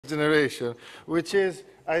generation, which is,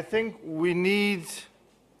 I think we need,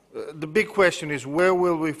 the big question is, where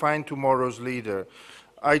will we find tomorrow's leader?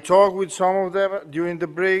 I talked with some of them during the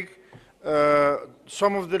break.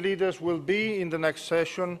 Some of the leaders will be in the next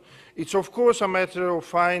session. It's of course a matter of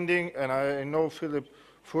finding, and I know Philip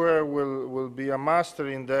Fuhr will be a master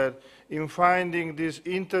in that, in finding this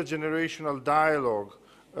intergenerational dialogue,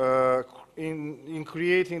 in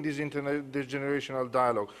creating this intergenerational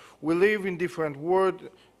dialogue. We live in different worlds.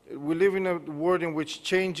 We live in a world in which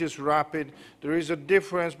change is rapid. There is a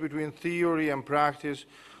difference between theory and practice.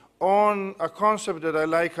 On a concept that I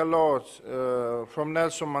like a lot from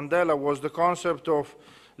Nelson Mandela was the concept of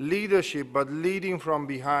leadership, but leading from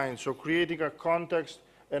behind. So creating a context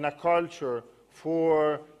and a culture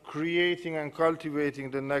for creating and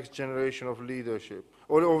cultivating the next generation of leadership,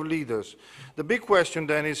 or of leaders. The big question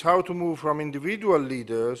then is how to move from individual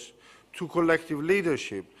leaders to collective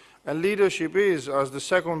leadership. And leadership is, as the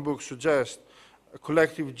second book suggests, a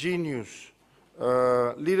collective genius.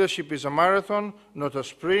 Leadership is a marathon, not a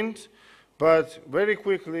sprint, but very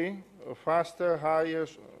quickly, faster, higher,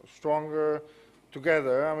 stronger,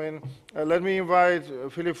 together. I mean, let me invite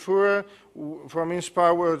Philip Fuhr from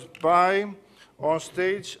Inspired By on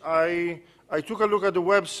stage. I took a look at the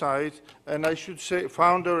website, and I should say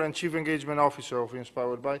founder and chief engagement officer of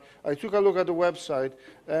Inspired By. I took a look at the website,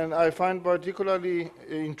 and I find particularly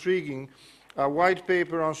intriguing a white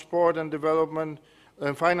paper on sport and development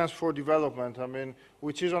and finance for development, I mean,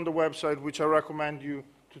 which is on the website, which I recommend you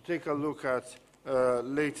to take a look at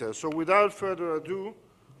later. So without further ado,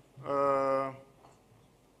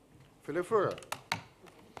 Philip Fuhr.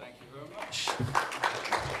 Thank you very much.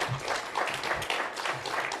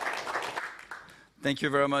 Thank you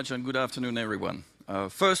very much, and good afternoon, everyone.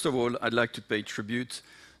 First of all, I'd like to pay tribute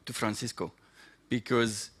to Francisco,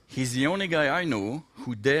 because he's the only guy I know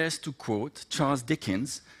who dares to quote Charles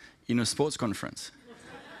Dickens in a sports conference.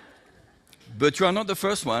 But you are not the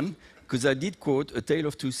first one, because I did quote A Tale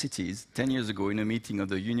of Two Cities 10 years ago in a meeting of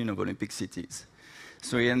the Union of Olympic Cities.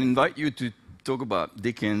 So I invite you to talk about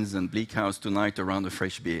Dickens and Bleak House tonight around a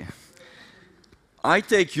fresh beer. I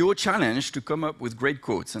take your challenge to come up with great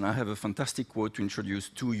quotes, and I have a fantastic quote to introduce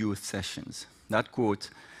 2 youth sessions. That quote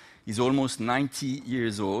is almost 90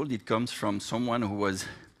 years old. It comes from someone who was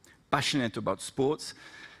passionate about sports,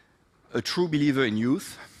 a true believer in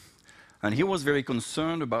youth, and he was very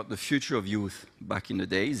concerned about the future of youth back in the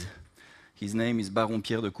days. His name is Baron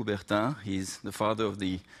Pierre de Coubertin. He's the father of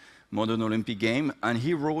the modern Olympic game, and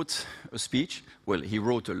he wrote a speech. Well, he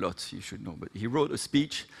wrote a lot, you should know, but he wrote a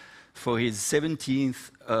speech for his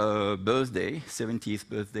 70th birthday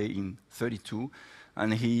in 32,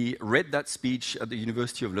 and he read that speech at the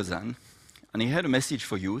University of Lausanne, and he had a message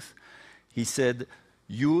for youth. He said,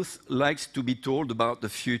 "Youth likes to be told about the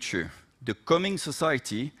future. The coming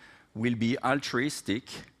society will be altruistic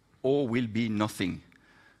or will be nothing.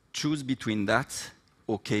 Choose between that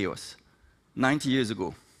or chaos." 90 years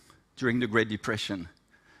ago, during the Great Depression.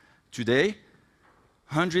 Today,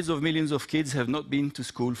 hundreds of millions of kids have not been to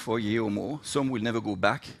school for a year or more. Some will never go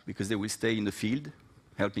back because they will stay in the field,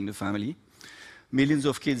 helping the family. Millions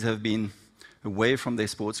of kids have been away from their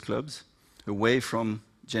sports clubs, away from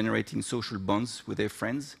generating social bonds with their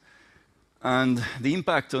friends. And the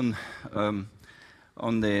impact on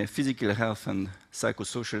their physical health and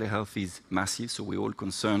psychosocial health is massive, so we're all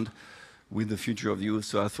concerned with the future of youth.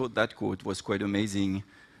 So I thought that quote was quite amazing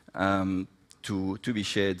to be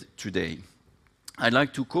shared today. I'd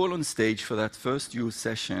like to call on stage for that first youth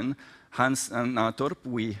session Hans Natorp.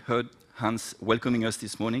 We heard Hans welcoming us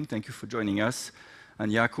this morning. Thank you for joining us.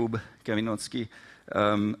 And Jakub Kawinowski,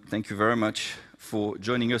 thank you very much for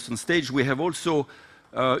joining us on stage. We have also,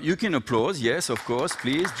 you can applaud, yes, of course,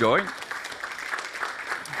 please join.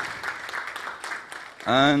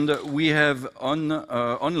 And we have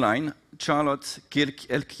online Charlotte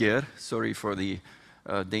Kirk-Elkier. Sorry for the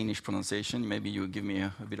Danish pronunciation. Maybe you give me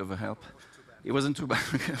a bit of a help. It wasn't too bad.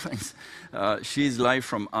 Thanks. She's live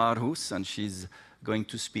from Aarhus, and she's going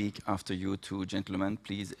to speak after you two gentlemen.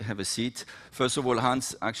 Please have a seat. First of all,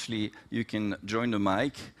 Hans, actually, you can join the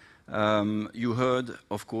mic. You heard,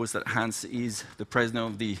 of course, that Hans is the president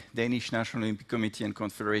of the Danish National Olympic Committee and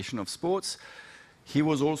Confederation of Sports. He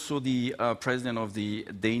was also the president of the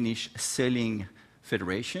Danish Sailing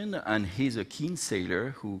Federation, and he's a keen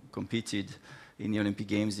sailor who competed in the Olympic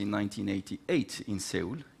Games in 1988 in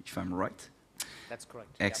Seoul, if I'm right. That's correct.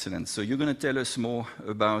 Excellent. So you're going to tell us more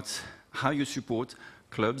about how you support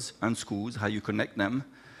clubs and schools, how you connect them.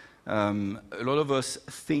 A lot of us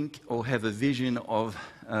think or have a vision of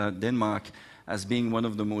Denmark as being one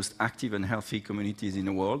of the most active and healthy communities in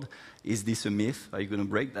the world. Is this a myth? Are you going to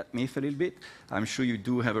break that myth a little bit? I'm sure you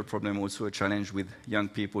do have a problem, also a challenge with young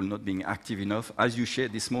people not being active enough. As you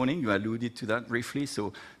shared this morning, you alluded to that briefly,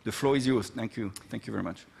 so the floor is yours. Thank you. Thank you very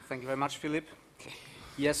much. Thank you very much, Philippe.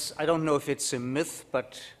 Yes, I don't know if it's a myth,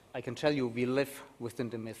 but I can tell you we live within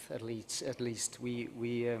the myth, at least.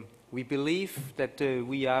 We believe that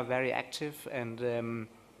we are very active, and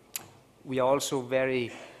we are also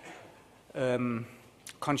very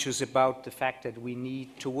conscious about the fact that we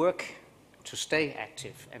need to work to stay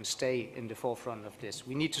active and stay in the forefront of this.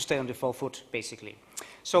 We need to stay on the forefoot, basically.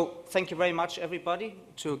 So thank you very much, everybody,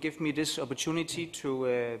 to give me this opportunity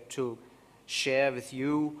to share with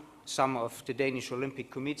you some of the Danish Olympic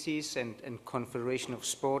Committees and Confederation of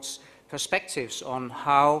Sports perspectives on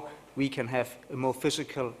how we can have a more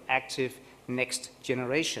physical, active next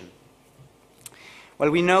generation. Well,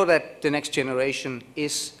 we know that the next generation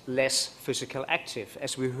is less physical active.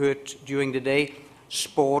 As we heard during the day,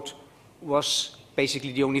 sport was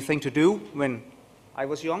basically the only thing to do when I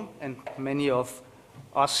was young, and many of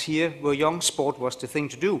us here were young. Sport was the thing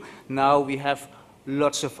to do. Now we have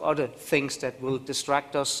lots of other things that will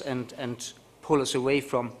distract us and pull us away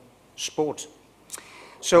from sport.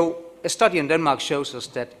 So a study in Denmark shows us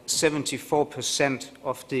that 74%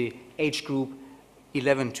 of the age group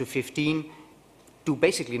 11 to 15 do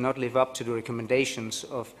basically not live up to the recommendations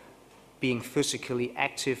of being physically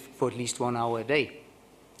active for at least 1 hour a day.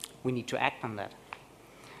 We need to act on that.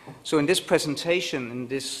 So in this presentation, in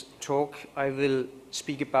this talk, I will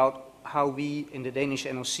speak about how we in the Danish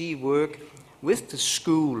NOC work with the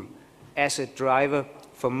school as a driver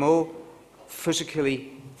for a more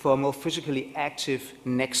physically active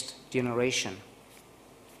next generation.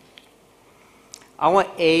 Our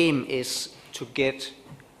aim is to get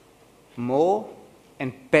more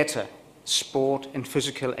and better sport and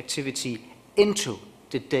physical activity into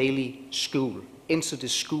the daily school, into the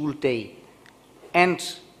school day,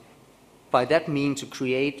 and by that means to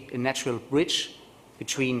create a natural bridge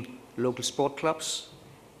between local sport clubs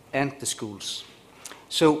and the schools.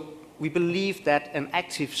 So we believe that an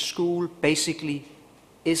active school basically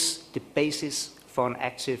is the basis for an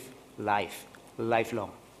active life,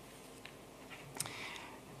 lifelong.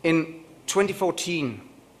 In 2014,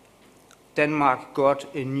 Denmark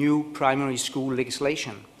got a new primary school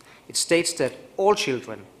legislation. It states that all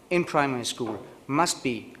children in primary school must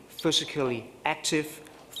be physically active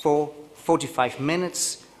for 45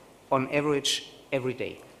 minutes on average every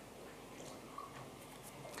day.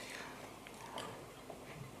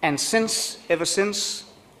 And ever since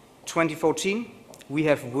 2014, we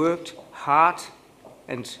have worked hard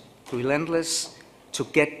and relentless to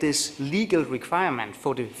get this legal requirement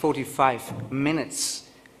for the 45 minutes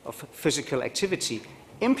of physical activity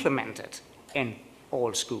implemented in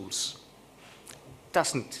all schools. It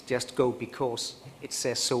doesn't just go because it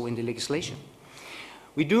says so in the legislation.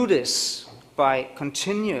 We do this by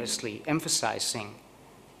continuously emphasizing,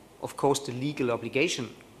 of course, the legal obligation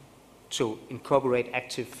to incorporate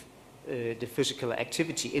the physical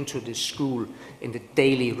activity into the school, in the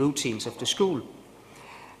daily routines of the school.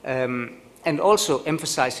 And also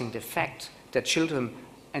emphasizing the fact that children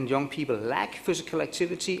and young people lack physical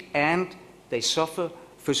activity and they suffer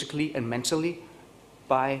physically and mentally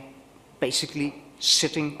by basically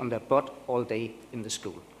sitting on their butt all day in the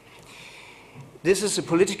school. This is a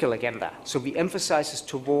political agenda, so we emphasize this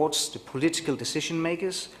towards the political decision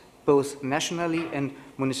makers, both nationally and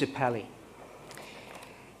municipally.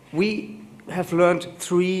 We have learned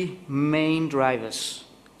 3 main drivers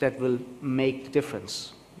that will make the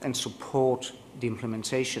difference and support the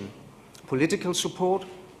implementation: political support,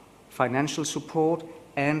 financial support,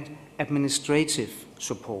 and administrative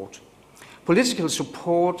support. Political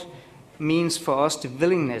support means for us the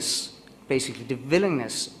willingness, basically the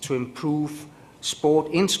willingness to improve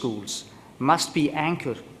sport in schools must be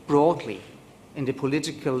anchored broadly in the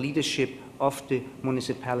political leadership of the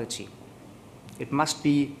municipality.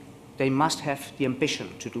 They must have the ambition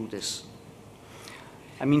to do this.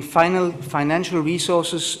 I mean, financial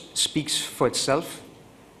resources speaks for itself.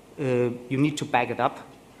 You need to back it up.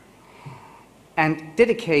 And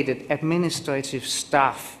dedicated administrative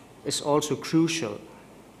staff is also crucial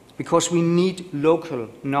because we need local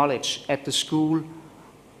knowledge at the school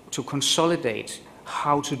to consolidate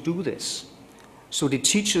how to do this. So the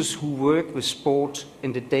teachers who work with sport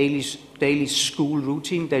in the daily school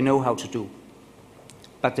routine, they know how to do.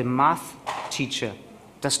 But the math teacher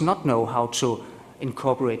does not know how to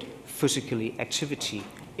incorporate physically activity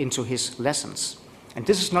into his lessons. And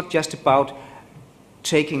this is not just about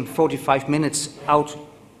taking 45 minutes out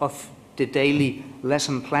of the daily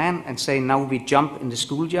lesson plan and saying now we jump in the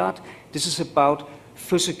schoolyard. This is about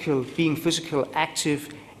being physical active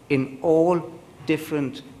in all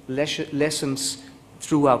different lessons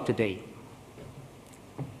throughout the day.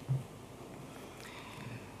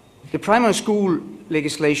 The primary school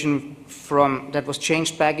legislation that was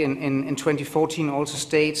changed back in 2014 also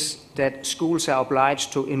states that schools are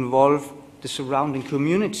obliged to involve the surrounding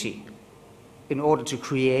community in order to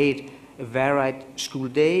create a varied school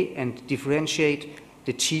day and differentiate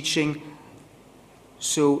the teaching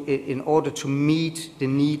so in order to meet the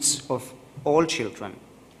needs of all children.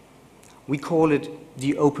 We call it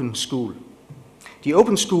the open school. The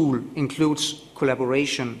open school includes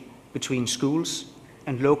collaboration between schools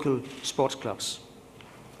and local sports clubs.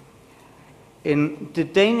 In the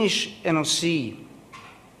Danish NOC,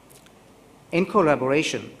 in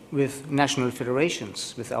collaboration with national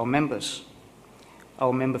federations, with our members,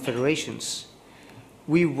 our member federations,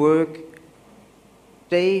 we work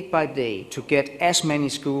day by day to get as many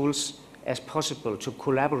schools as possible to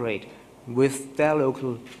collaborate with their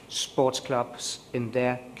local sports clubs in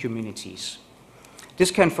their communities.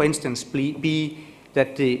 This can, for instance, be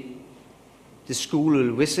that the school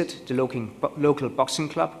will visit the local boxing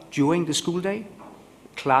club during the school day,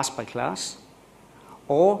 class by class,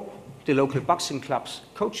 or the local boxing club's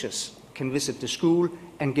coaches can visit the school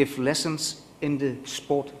and give lessons in the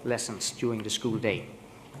sport lessons during the school day.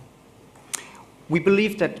 We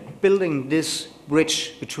believe that building this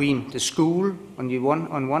bridge between the school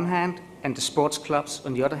on one hand and the sports clubs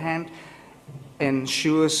on the other hand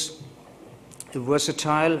ensures a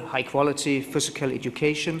versatile, high-quality physical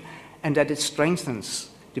education, and that it strengthens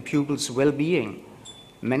the pupils' well-being,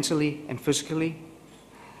 mentally and physically.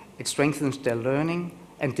 It strengthens their learning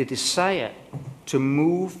and the desire to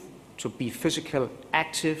move, to be physically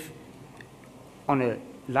active on a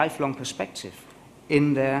lifelong perspective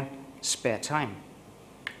in their spare time.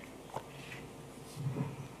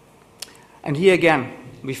 And here again,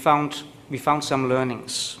 we found some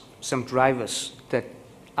learnings, some drivers that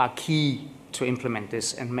are key to implement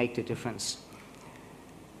this and make the difference.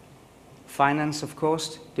 Finance, of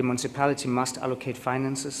course, the municipality must allocate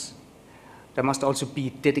finances. There must also be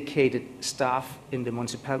dedicated staff in the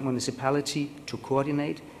municipality to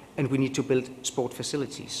coordinate, and we need to build sport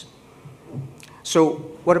facilities. So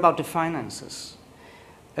what about the finances?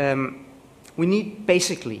 We need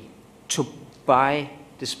basically to buy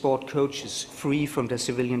the sport coaches free from their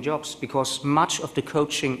civilian jobs, because much of the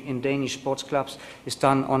coaching in Danish sports clubs is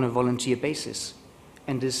done on a volunteer basis,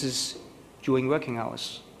 and this is during working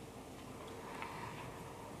hours.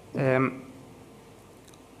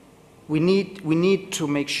 We need to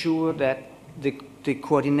make sure that the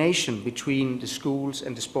coordination between the schools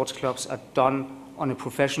and the sports clubs are done on a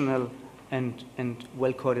professional and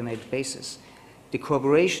well-coordinated basis. The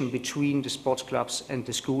cooperation between the sports clubs and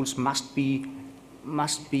the schools must be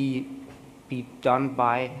done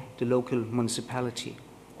by the local municipality,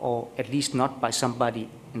 or at least not by somebody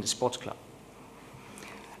in the sports club.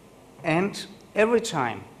 And every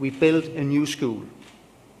time we build a new school,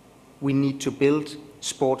 we need to build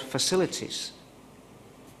sport facilities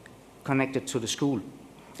connected to the school.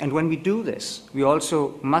 And when we do this, we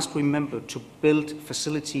also must remember to build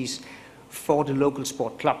facilities for the local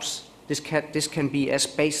sport clubs. This can be as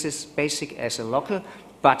basic as a locker,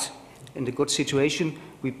 but in the good situation,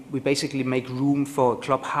 we basically make room for a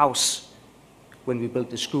clubhouse when we build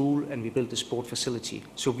the school and we build the sport facility.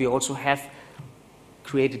 So we also have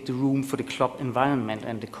created the room for the club environment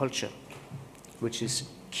and the culture, which is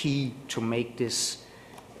key to make this,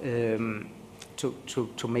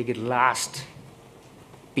 to make it last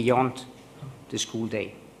beyond the school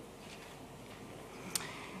day.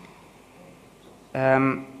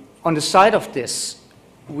 On the side of this,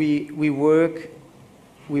 we work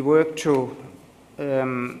to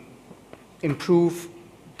improve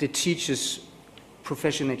the teachers'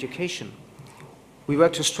 professional education. We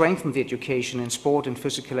work to strengthen the education in sport and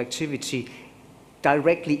physical activity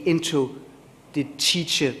directly into the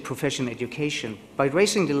teacher professional education. By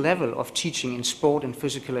raising the level of teaching in sport and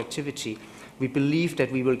physical activity, we believe that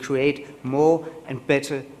we will create more and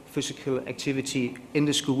better physical activity in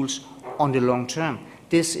the schools on the long term.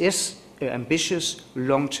 This is ambitious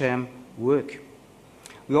long-term work.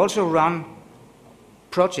 We also run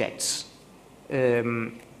projects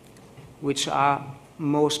which are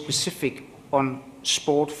more specific on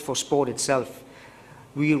sport for sport itself.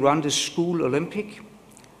 We run the School Olympic.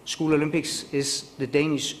 School Olympics is the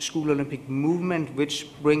Danish School Olympic movement which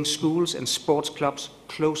brings schools and sports clubs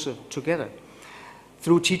closer together.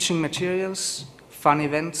 Through teaching materials, fun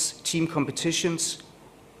events, team competitions,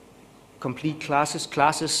 complete classes,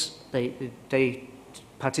 they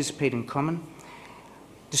participate in common.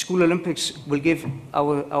 The School Olympics will give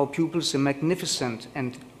our pupils a magnificent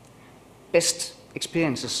and best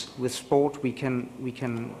experiences with sport we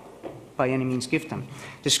can by any means give them.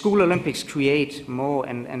 The School Olympics create more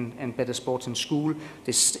and better sports in school.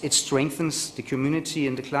 It strengthens the community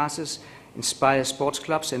in the classes, inspires sports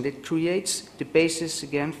clubs, and it creates the basis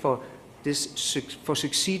again for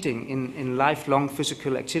succeeding in lifelong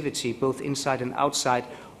physical activity, both inside and outside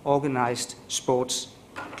organized sports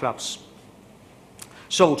clubs.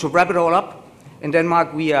 So to wrap it all up, in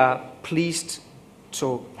Denmark we are pleased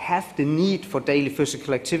to have the need for daily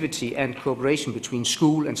physical activity and cooperation between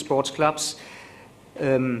school and sports clubs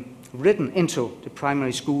written into the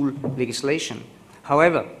primary school legislation.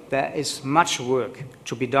 However, there is much work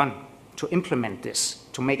to be done to implement this,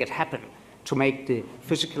 to make it happen, to make the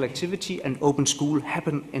physical activity and open school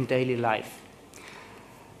happen in daily life.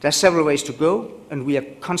 There are several ways to go, and we are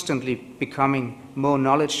constantly becoming more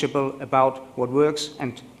knowledgeable about what works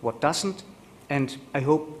and what doesn't. And I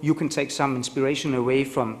hope you can take some inspiration away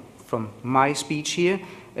from my speech here,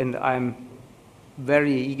 and I'm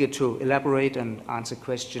very eager to elaborate and answer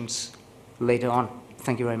questions later on.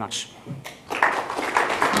 Thank you very much.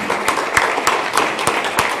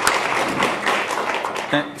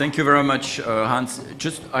 Thank you very much, Hans.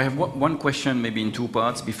 Just, I have one question, maybe in two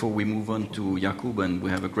parts, before we move on to Jakub, and we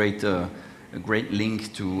have a great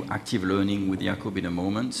link to active learning with Jakub in a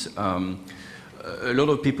moment. A lot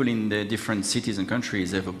of people in the different cities and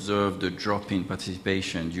countries have observed a drop in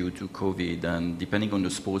participation due to COVID, and depending on the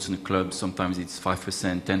sports and the clubs, sometimes it's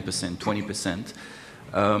 5%, 10%,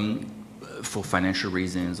 20%. For financial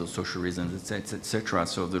reasons or social reasons, etc.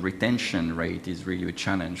 So the retention rate is really a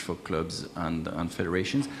challenge for clubs and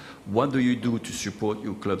federations. What do you do to support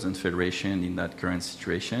your clubs and federations in that current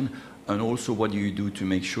situation? And also, what do you do to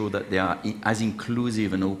make sure that they are as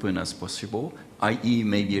inclusive and open as possible, i.e.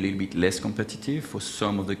 maybe a little bit less competitive for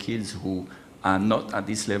some of the kids who are not at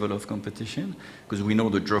this level of competition? Because we know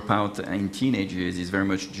the dropout in teenagers is very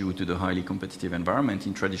much due to the highly competitive environment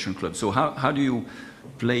in traditional clubs. So how do you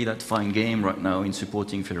play that fine game right now in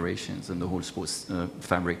supporting federations and the whole sports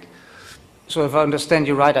fabric? So if I understand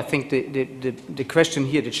you right, I think the question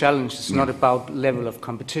here, the challenge is not about level of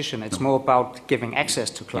competition, it's more about giving access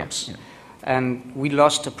to clubs. Yeah. And we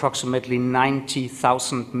lost approximately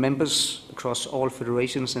 90,000 members across all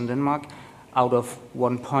federations in Denmark out of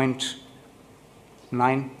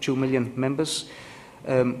 1.92 million members.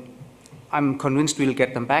 I'm convinced we'll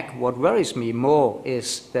get them back. What worries me more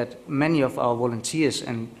is that many of our volunteers,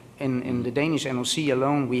 and in the Danish NOC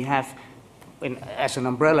alone, we have, as an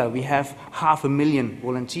umbrella, we have 500,000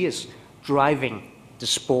 volunteers driving the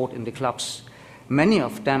sport in the clubs. Many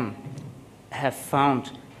of them have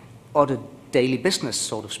found other daily business,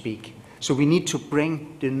 so to speak. So we need to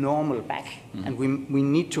bring the normal back, and we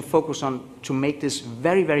need to focus on to make this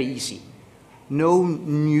very, very easy. No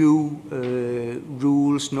new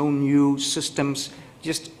rules, no new systems,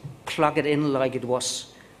 just plug it in like it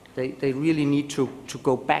was. They really need to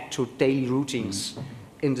go back to daily routines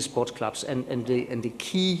in the sports clubs. And the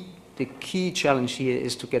key challenge here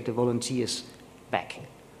is to get the volunteers back,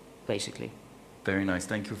 basically. Very nice.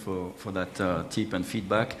 Thank you for that tip and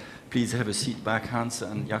feedback. Please have a seat back, Hans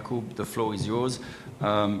and Jakub. The floor is yours.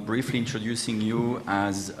 Briefly introducing you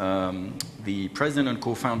as the president and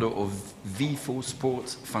co-founder of V4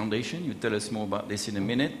 Sports Foundation. You tell us more about this in a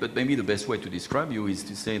minute, but maybe the best way to describe you is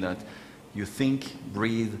to say that you think,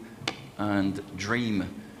 breathe, and dream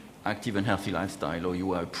active and healthy lifestyle, or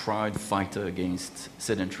you are a proud fighter against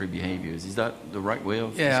sedentary behaviors. Is that the right way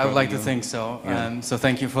of I would like to think so. Yeah. So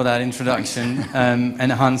thank you for that introduction.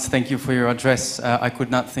 And Hans, thank you for your address. I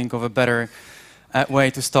could not think of a better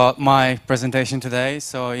way to start my presentation today.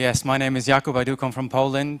 So yes, my name is Jakub. I do come from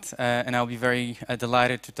Poland, and I'll be very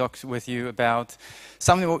delighted to talk with you about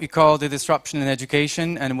something what we call the disruption in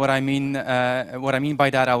education. And what I mean by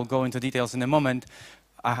that, I will go into details in a moment.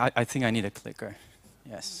 I think I need a clicker.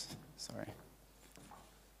 Yes, sorry.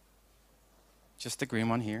 Just the green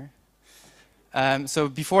one here. So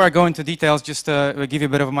before I go into details, just to give you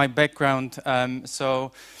a bit of my background.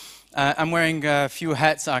 I'm wearing a few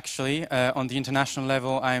hats, actually. On the international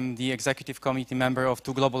level, I'm the executive committee member of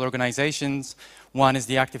two global organizations. One is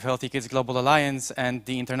the Active Healthy Kids Global Alliance and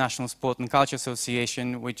the International Sport and Culture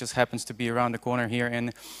Association, which just happens to be around the corner here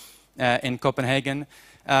in Copenhagen.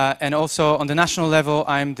 And also on the national level,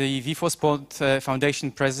 I'm the V4 Sport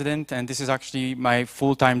Foundation president, and this is actually my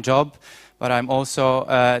full-time job. But I'm also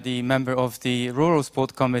the member of the Rural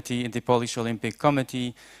Sport Committee in the Polish Olympic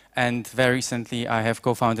Committee. And very recently, I have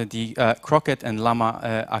co-founded the Croquet and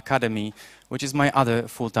Llama Academy, which is my other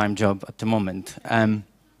full-time job at the moment.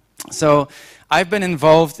 So I've been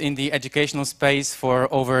involved in the educational space for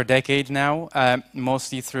over a decade now,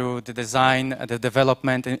 mostly through the design, the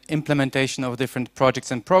development and implementation of different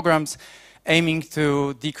projects and programs, aiming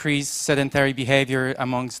to decrease sedentary behavior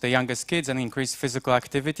amongst the youngest kids and increase physical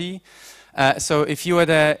activity. So if you were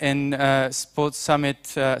there in Sports Summit,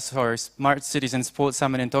 Smart Cities and Sports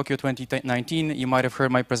Summit in Tokyo 2019, you might have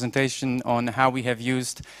heard my presentation on how we have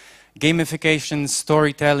used gamification,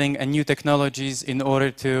 storytelling, and new technologies in order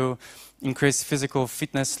to increase physical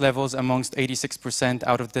fitness levels amongst 86%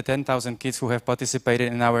 out of the 10,000 kids who have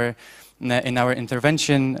participated in our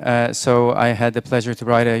intervention. So I had the pleasure to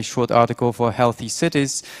write a short article for Healthy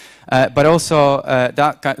Cities. But also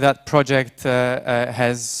that project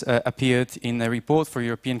has appeared in a report for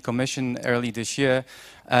European Commission early this year,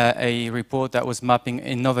 a report that was mapping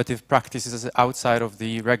innovative practices outside of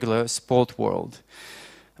the regular sport world.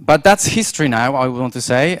 But that's history now, I want to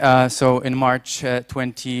say. So in March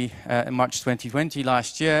 2020,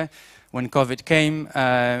 last year, when COVID came,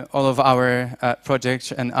 all of our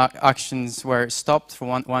projects and actions were stopped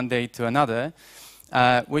from one day to another,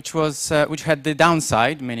 which had the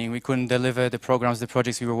downside, meaning we couldn't deliver the programs, the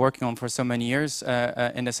projects we were working on for so many years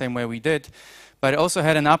in the same way we did. But it also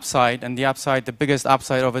had an upside, and the biggest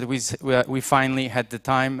upside of it was we finally had the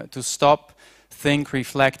time to stop, think,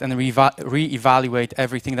 reflect, and re-evaluate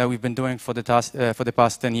everything that we've been doing for the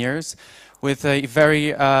past 10 years with a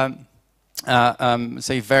very,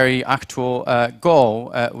 very actual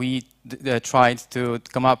goal. We tried to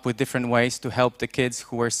come up with different ways to help the kids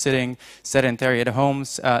who were sitting sedentary at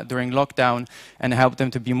homes during lockdown and help them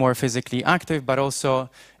to be more physically active, but also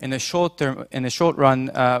in the short run,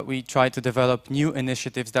 we tried to develop new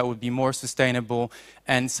initiatives that would be more sustainable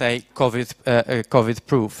and say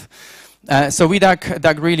COVID-proof. So we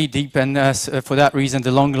dug really deep, and for that reason,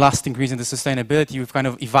 the long-lasting reason, the sustainability, we've kind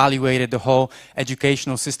of evaluated the whole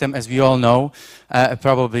educational system, as we all know,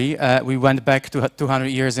 probably. We went back to 200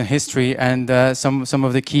 years in history, and some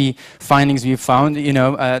of the key findings we found,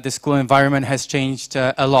 the school environment has changed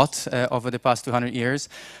a lot over the past 200 years.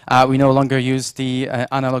 We no longer use the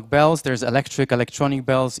analog bells. There's electronic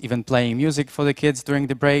bells, even playing music for the kids during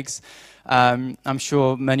the breaks. I'm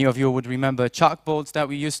sure many of you would remember chalkboards that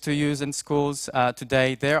we used to use in schools.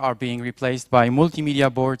 Today, they are being replaced by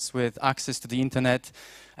multimedia boards with access to the internet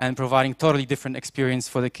and providing totally different experience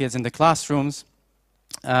for the kids in the classrooms.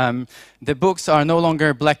 The books are no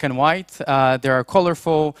longer black and white. They are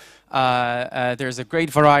colorful. There's a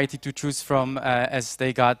great variety to choose from as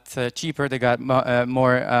they got cheaper, they got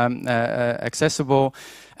more accessible.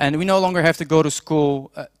 And we no longer have to go to school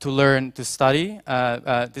to learn to study.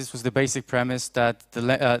 This was the basic premise that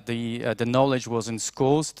the knowledge was in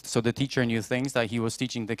schools, so the teacher knew things that he was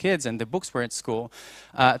teaching the kids and the books were at school.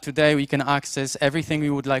 Today we can access everything we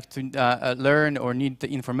would like to learn or need the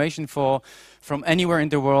information for from anywhere in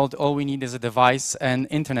the world. All we need is a device and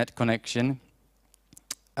internet connection.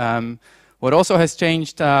 What also has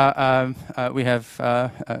changed, we have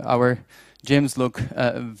our gyms look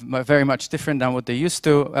very much different than what they used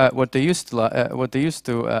to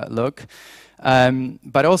look.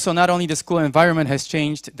 But also, not only the school environment has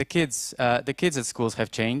changed, the kids at schools have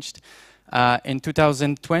changed. In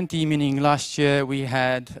 2020, meaning last year, we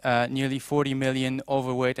had nearly 40 million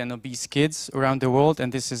overweight and obese kids around the world,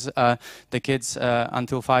 and this is the kids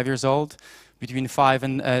until 5 years old. Between 5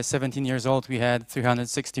 and 17 years old, we had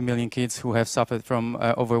 360 million kids who have suffered from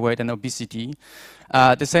overweight and obesity.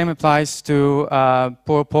 The same applies to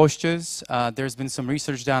poor postures. There's been some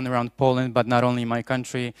research done around Poland, but not only my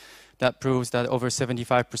country, that proves that over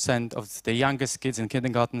 75% of the youngest kids in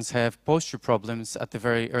kindergartens have posture problems at a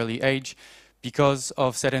very early age because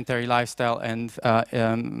of sedentary lifestyle and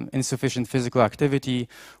insufficient physical activity,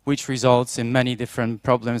 which results in many different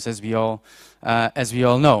problems, as we all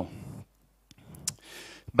know.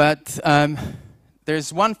 But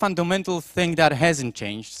there's one fundamental thing that hasn't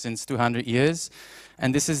changed since 200 years,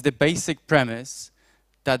 and this is the basic premise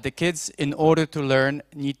that the kids, in order to learn,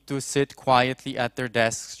 need to sit quietly at their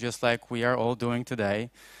desks, just like we are all doing today.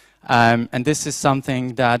 And this is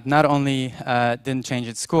something that not only didn't change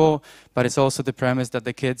at school, but it's also the premise that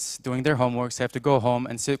the kids doing their homeworks have to go home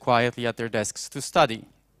and sit quietly at their desks to study.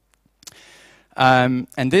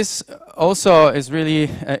 And this also is really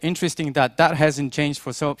interesting that hasn't changed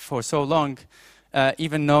for so long,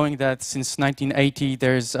 even knowing that since 1980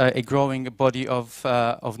 there's a growing body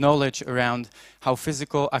of knowledge around how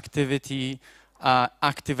physical activity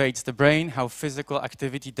activates the brain, how physical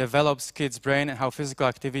activity develops kids' brain, and how physical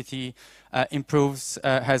activity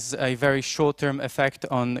has a very short-term effect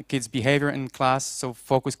on kids' behavior in class, so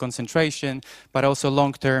focus, concentration, but also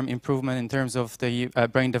long-term improvement in terms of the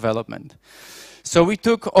brain development. So we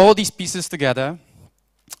took all these pieces together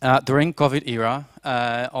during COVID era,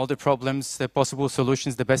 all the problems, the possible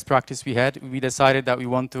solutions, the best practice we had. We decided that we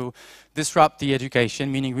want to disrupt the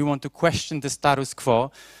education, meaning we want to question the status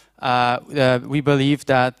quo. We believe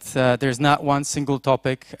that there's not one single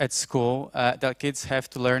topic at school that kids have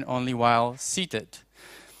to learn only while seated.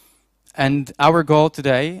 And our goal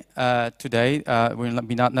today, we'll not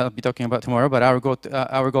be talking about tomorrow, but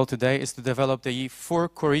our goal today is to develop the full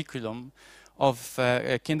curriculum of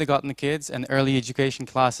kindergarten kids and early education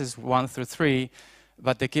classes 1 through 3,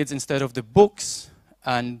 but the kids, instead of the books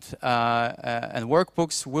and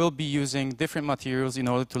workbooks, will be using different materials in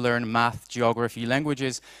order to learn math, geography,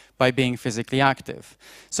 languages by being physically active.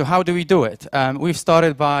 So how do we do it? We've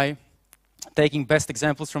started by taking best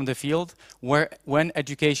examples from the field, when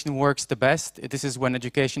education works the best. This is when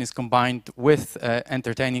education is combined with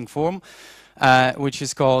entertaining form. Which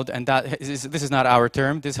is called, and this is not our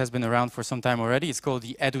term, this has been around for some time already, it's called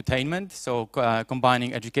the edutainment. So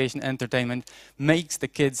combining education and entertainment makes the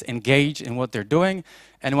kids engage in what they're doing.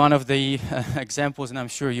 And one of the examples, and I'm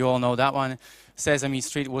sure you all know that one, Sesame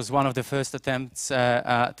Street was one of the first attempts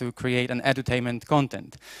to create an edutainment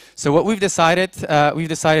content. So what we've decided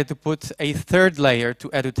to put a third layer to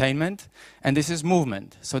edutainment, and this is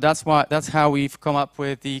movement. So that's how we've come up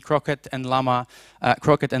with the Crockett and Lama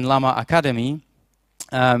Academy,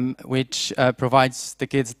 which provides the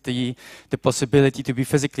kids the possibility to be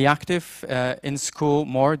physically active in school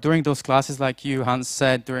more during those classes. Like you, Hans,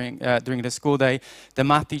 said during the school day, the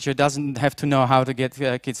math teacher doesn't have to know how to get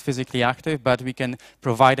kids physically active, but we can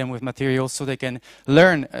provide them with materials so they can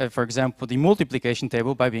learn, for example, the multiplication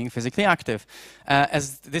table by being physically active.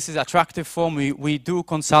 As this is attractive form, we do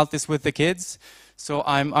consult this with the kids. So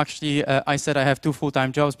I'm actually, I said I have 2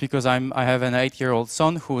 full-time jobs because I have an 8-year-old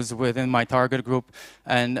son who's within my target group,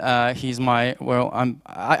 and he's my,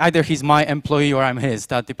 either he's my employee or I'm his.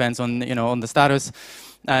 That depends on, on the status.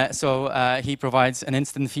 So he provides an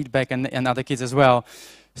instant feedback, and other kids as well.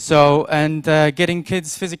 So, and getting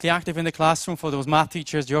kids physically active in the classroom for those math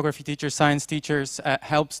teachers, geography teachers, science teachers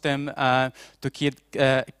helps them to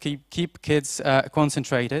keep kids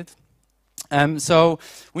concentrated. So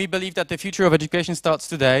we believe that the future of education starts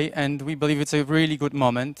today, and we believe it's a really good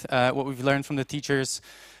moment. What we've learned from the teachers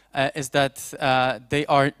is that they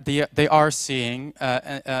are seeing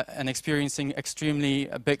and experiencing extremely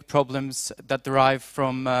big problems that derive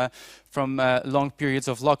from long periods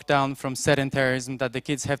of lockdown, from sedentarism, that the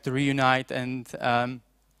kids have to reunite and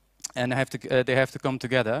they have to come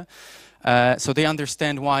together. So they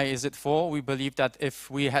understand why is it for. We believe that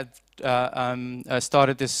if we had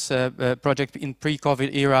started this project in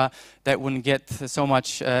pre-COVID era, that wouldn't get so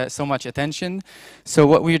much attention. So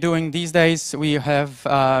what we're doing these days, we have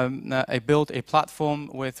built a platform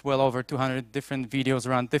with well over 200 different videos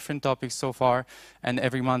around different topics so far, and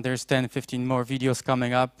every month there's 10, 15 more videos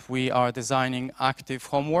coming up. We are designing active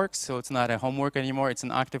homework, so it's not a homework anymore, it's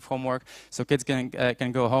an active homework, so kids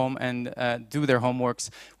can go home and do their homeworks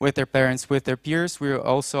with their parents, with their peers. We're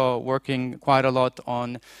also working quite a lot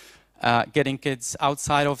on getting kids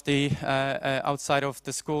outside of the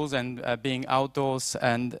schools and being outdoors,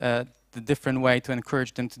 and the different way to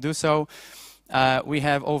encourage them to do so. We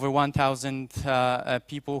have over 1,000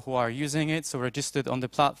 people who are using it, so registered on the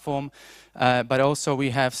platform. But also we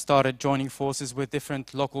have started joining forces with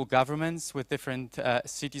different local governments, with different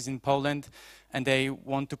cities in Poland, and they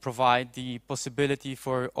want to provide the possibility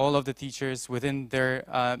for all of the teachers within their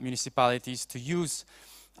municipalities to use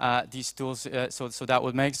these tools. So that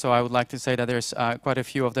would make, so I would like to say that there's quite a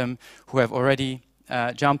few of them who have already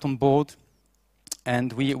jumped on board,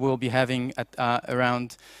 and we will be having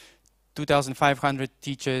around 2,500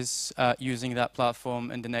 teachers using that platform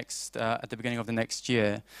in the next, at the beginning of the next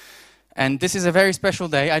year. And this is a very special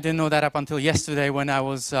day. I didn't know that up until yesterday when I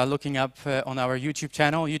was looking up on our YouTube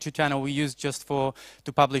channel. YouTube channel we use just to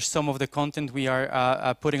publish some of the content we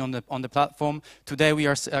are putting on the platform. Today we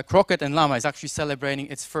are Crockett and Lama is actually celebrating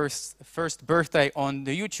its first birthday on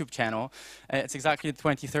the YouTube channel. It's exactly the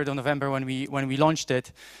 23rd of November when we launched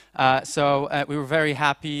it. So we were very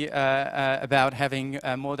happy about having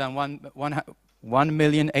more than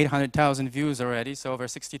 1,800,000 views already, so over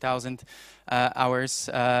 60,000 hours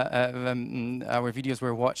our videos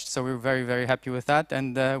were watched, so we were very, very happy with that.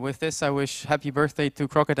 And with this I wish happy birthday to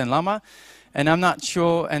Crockett and Lama, and I'm not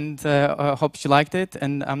sure, and hope you liked it,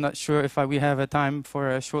 and I'm not sure if we have a time for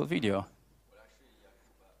a short video.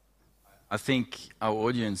 I think our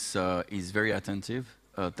audience is very attentive.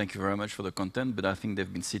 Thank you very much for the content, but I think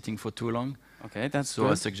they've been sitting for too long. Okay, that's so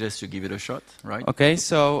good. I suggest you give it a shot, right? Okay,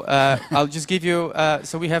 so I'll just give you,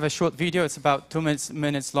 so we have a short video, it's about 2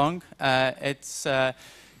 minutes long.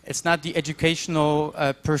 It's not the educational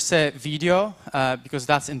per se video, because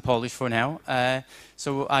that's in Polish for now.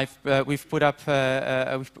 So we've put up,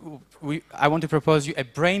 I want to propose you a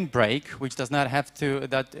brain break, which does not have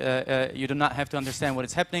to, you do not have to understand what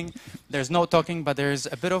is happening. There's no talking, but there's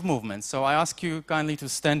a bit of movement. So I ask you kindly to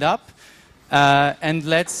stand up, and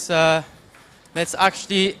let's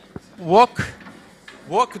actually walk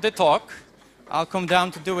the talk. I'll come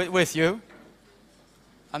down to do it with you.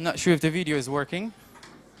 I'm not sure if the video is working.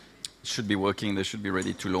 It should be working. They should be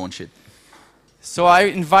ready to launch it. So I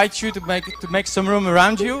invite you to make some room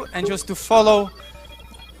around you and just to follow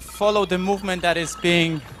the movement that is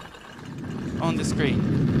being on the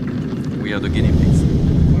screen. We are the guinea pigs.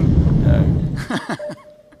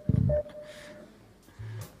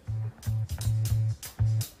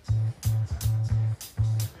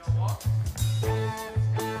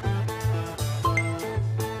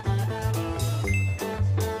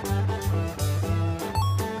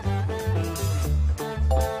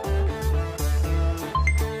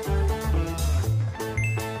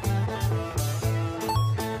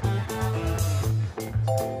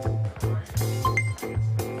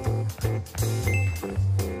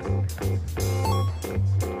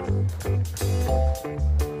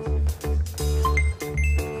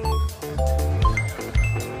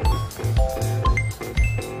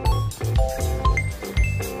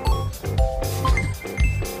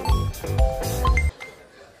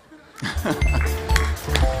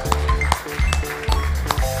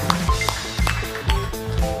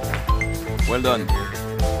 Well done.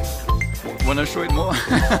 Want to show it more?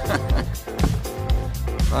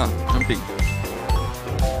 Jumping.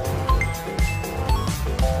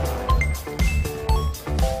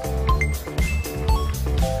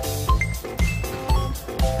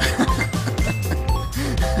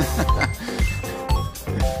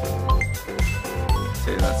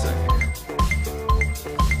 See, that's it.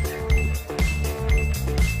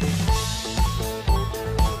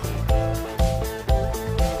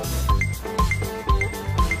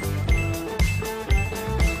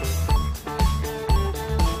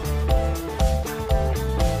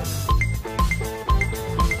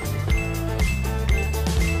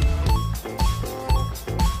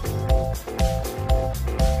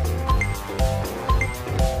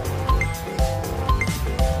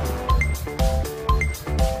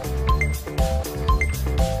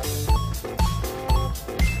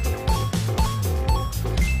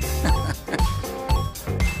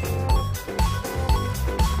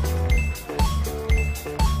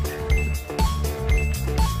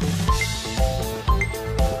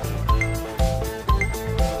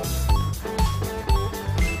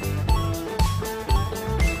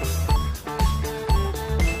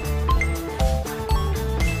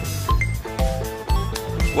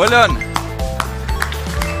 Well done.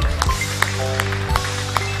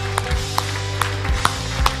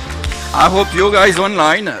 I hope you guys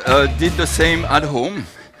online did the same at home.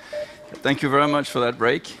 Thank you very much for that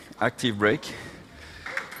break, active break.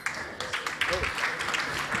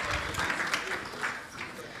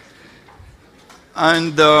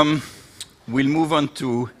 And we'll move on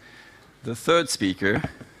to the third speaker,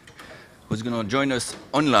 who's going to join us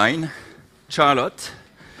online, Charlotte.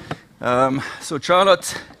 So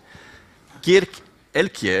Charlotte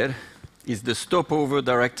Kirk-Elkier is the stopover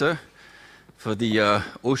director for the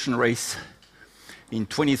ocean race in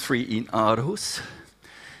 23 in Aarhus.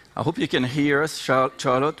 I hope you can hear us,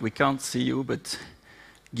 Charlotte. We can't see you, but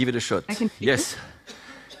give it a shot. I can hear Yes.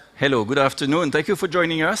 Hello, good afternoon. Thank you for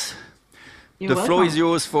joining us. You're The floor is welcome.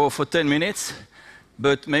 yours for 10 minutes,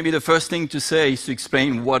 but maybe the first thing to say is to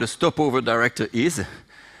explain what a stopover director is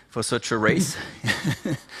for such a race.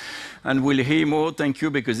 And we'll hear more, thank you,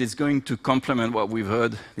 because it's going to complement what we've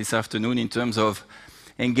heard this afternoon in terms of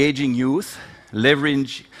engaging youth,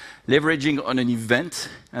 leveraging on an event,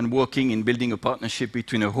 and working in building a partnership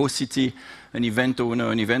between a host city, an event owner,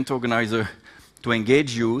 an event organizer, to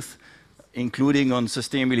engage youth, including on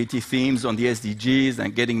sustainability themes, on the SDGs,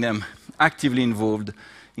 and getting them actively involved,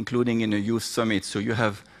 including in a youth summit. So you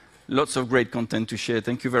have lots of great content to share.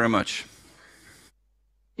 Thank you very much.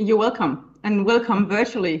 You're welcome, and welcome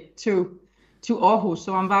virtually to Aarhus.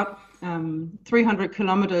 So I'm about 300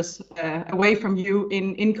 kilometers away from you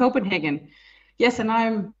in Copenhagen. Yes, and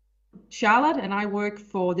I'm Charlotte, and I work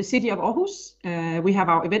for the city of Aarhus. We have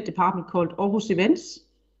our event department called Aarhus Events.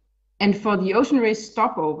 And for the Ocean Race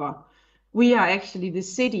Stopover, we are actually, the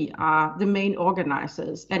city are the main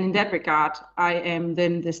organizers. And in that regard, I am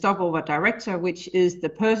then the Stopover Director, which is the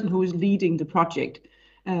person who is leading the project.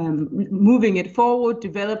 Moving it forward,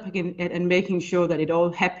 developing it, and making sure that it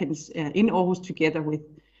all happens in Aarhus together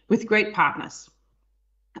with great partners.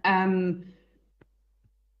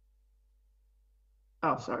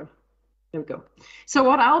 Oh, sorry. There we go. So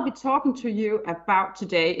what I'll be talking to you about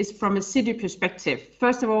today is from a city perspective.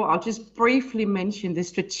 First of all, I'll just briefly mention the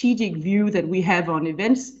strategic view that we have on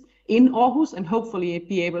events in Aarhus and hopefully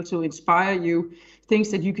be able to inspire you things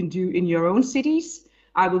that you can do in your own cities.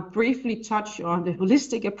 I will briefly touch on the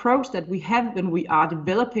holistic approach that we have when we are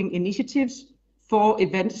developing initiatives for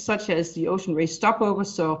events such as the Ocean Race Stopover.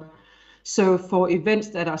 So for events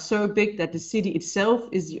that are so big that the city itself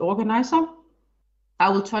is the organizer. I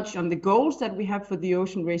will touch on the goals that we have for the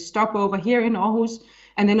Ocean Race Stopover here in Aarhus,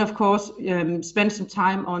 and then of course spend some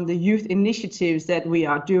time on the youth initiatives that we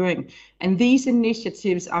are doing. And these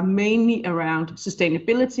initiatives are mainly around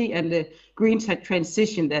sustainability and the green tech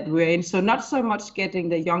transition that we're in. So not so much getting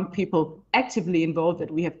the young people actively involved that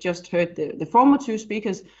we have just heard the former two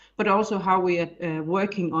speakers, but also how we are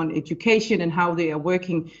working on education and how they are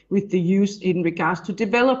working with the youth in regards to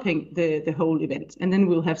developing the whole event. And then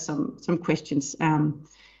we'll have some questions.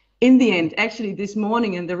 In the end, actually this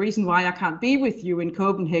morning, and the reason why I can't be with you in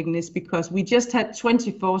Copenhagen is because we just had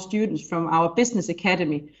 24 students from our business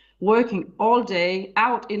academy working all day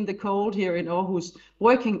out in the cold here in Aarhus,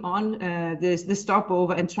 working on the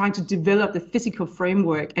stopover and trying to develop the physical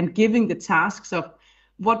framework and giving the tasks of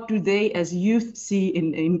what do they as youth see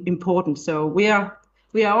in important. So we are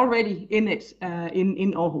already in it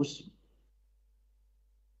in Aarhus.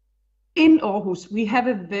 In Aarhus, we have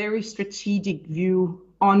a very strategic view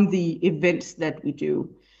on the events that we do.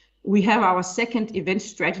 We have our second event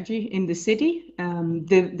strategy in the city.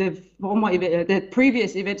 The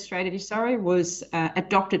previous event strategy, was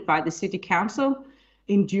adopted by the city council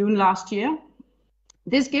in June last year.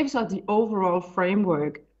 This gives us the overall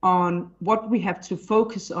framework on what we have to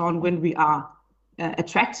focus on when we are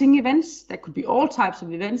attracting events. That could be all types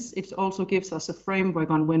of events. It also gives us a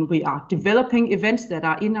framework on when we are developing events that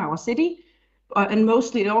are in our city. And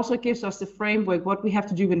mostly it also gives us the framework, what we have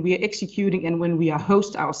to do when we are executing and when we are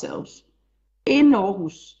host ourselves. In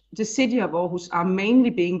Aarhus, the city of Aarhus are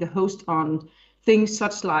mainly being the host on things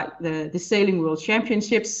such like the Sailing World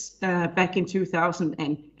Championships back in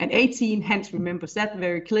 2018, hence remembers that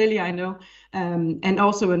very clearly, I know. And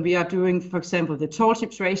also when we are doing, for example, the tall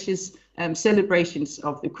ships races, celebrations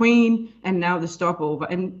of the Queen, and now the stopover.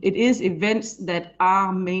 And it is events that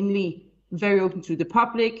are mainly very open to the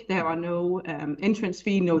public. There are no entrance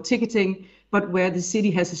fee, no ticketing, but where the city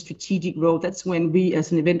has a strategic role, that's when we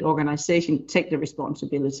as an event organization take the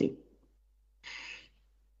responsibility.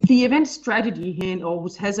 The event strategy here in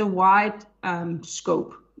Aarhus has a wide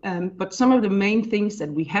scope, but some of the main things that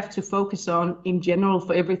we have to focus on in general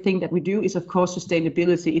for everything that we do is, of course,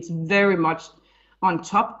 sustainability. It's very much on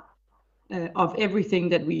top of everything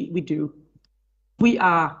that we do. We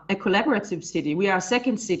are a collaborative city. We are a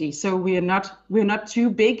second city, so we're not too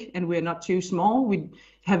big and we're not too small. We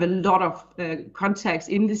have a lot of contacts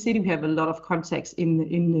in the city. We have a lot of contacts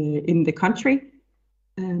in the country.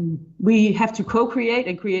 We have to co-create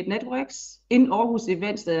and create networks. In Aarhus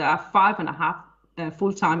events, there are 5.5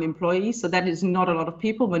 full-time employees, so that is not a lot of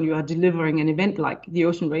people when you are delivering an event like the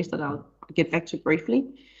Ocean Race that I'll get back to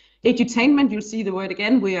briefly. Edutainment, you'll see the word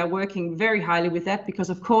again. We are working very highly with that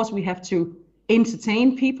because, of course, we have to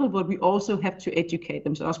entertain people, but we also have to educate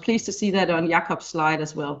them. So I was pleased to see that on Jakob's slide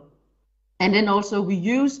as well. And then also we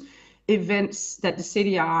use events that the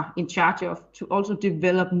city are in charge of to also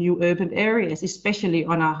develop new urban areas, especially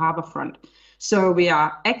on our harbor front. So we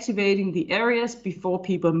are activating the areas before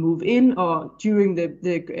people move in or during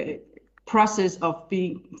the process of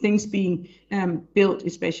things being built,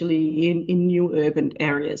 especially in new urban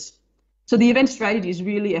areas. So the event strategy is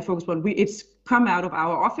really a focus point. It's come out of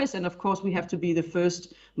our office, and of course we have to be the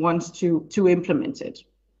first ones to implement it.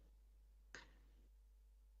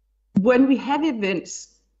 When we have events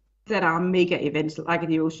that are mega events like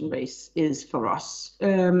the Ocean Race is for us,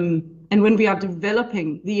 and when we are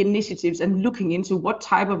developing the initiatives and looking into what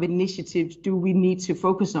type of initiatives do we need to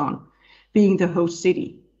focus on being the host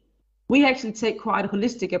city, we actually take quite a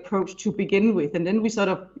holistic approach to begin with, and then we sort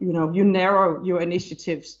of, you narrow your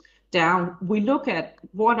initiatives down. We look at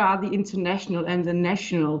what are the international and the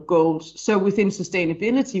national goals. So within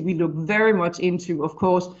sustainability, we look very much into, of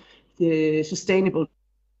course, the sustainable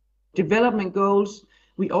development goals.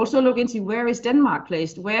 We also look into where is Denmark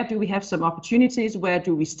placed? Where do we have some opportunities? Where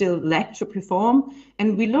do we still lack to perform?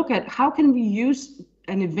 And we look at how can we use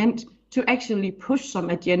an event to actually push some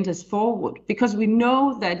agendas forward, because we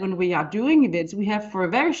know that when we are doing events, we have for a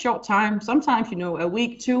very short time, sometimes, a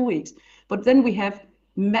week, 2 weeks, but then we have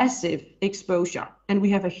massive exposure and we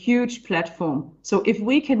have a huge platform. So if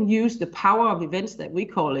we can use the power of events, that we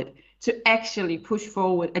call it, to actually push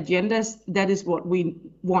forward agendas, that is what we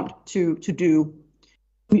want to do.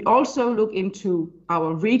 We also look into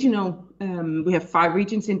our regional, we have 5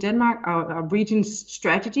 regions in Denmark, our region's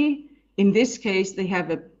strategy. In this case, they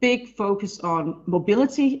have a big focus on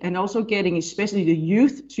mobility and also getting especially the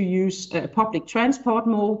youth to use public transport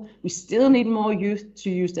more. We still need more youth to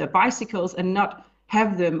use their bicycles and not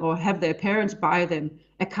have them or have their parents buy them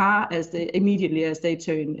a car immediately as they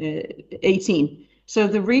turn 18. So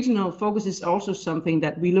the regional focus is also something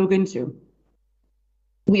that we look into.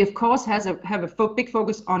 We, of course, have a big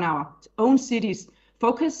focus on our own city's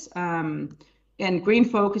focus and green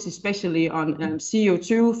focus, especially on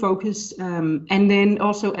CO2 focus. And then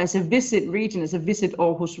also as a visit region, as a visit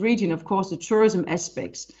Aarhus region, of course, the tourism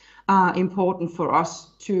aspects are important for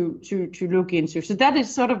us to look into. So that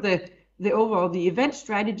is sort of the overall, the event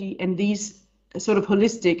strategy, and these sort of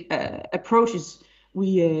holistic approaches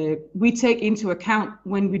we take into account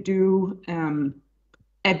when we do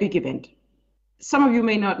a big event. Some of you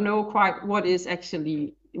may not know quite what is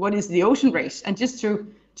the ocean race, and just to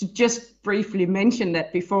briefly mention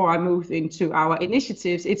that before I move into our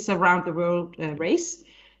initiatives, it's a round the world race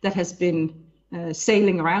that has been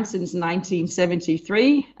sailing around since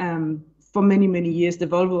 1973 for many years, the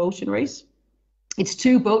Volvo Ocean Race. It's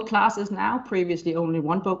 2 boat classes now, previously only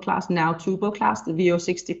 1 boat class, now 2 boat classes, the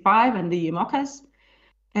VO65 and the Mokkas.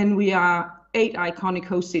 And we are 8 iconic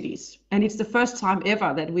host cities. And it's the first time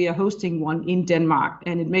ever that we are hosting one in Denmark.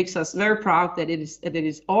 And it makes us very proud that it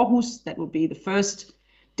is Aarhus that will be the first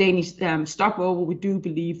Danish stopover. We do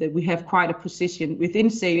believe that we have quite a position within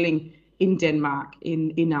sailing in Denmark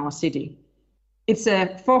in our city. It's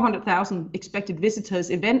a 400,000 expected visitors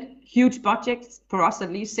event, huge budget for us,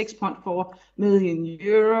 at least 6.4 million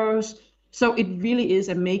euros. So it really is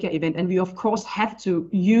a mega event, and we of course have to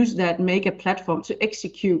use that mega platform to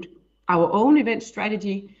execute our own event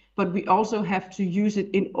strategy, but we also have to use it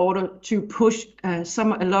in order to push a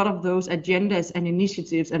lot of those agendas and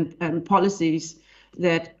initiatives and policies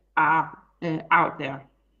that are out there.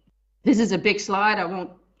 This is a big slide. I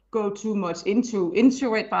won't go too much into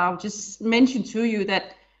it, but I'll just mention to you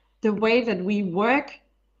that the way that we work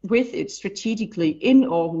with it strategically in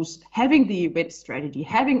Aarhus, having the event strategy,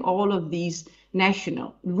 having all of these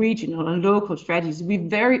national, regional, and local strategies, we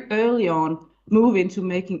very early on move into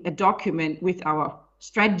making a document with our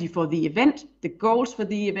strategy for the event, the goals for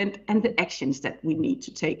the event, and the actions that we need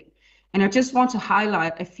to take. And I just want to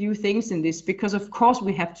highlight a few things in this, because of course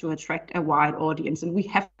we have to attract a wide audience and we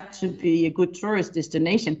have to be a good tourist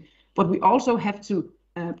destination, but we also have to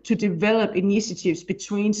develop initiatives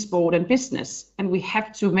between sport and business. And we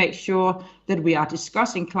have to make sure that we are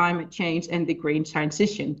discussing climate change and the green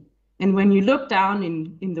transition. And when you look down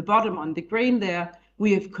in the bottom on the green there,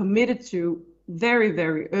 we have committed to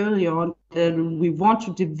very early on that we want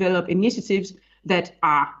to develop initiatives that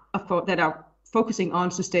are, of course, that are focusing on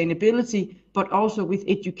sustainability, but also with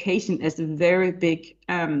education as a very big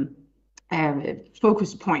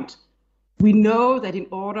focus point. We know that in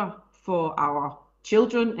order for our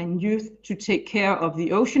children and youth to take care of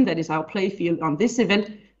the ocean, that is our playfield on this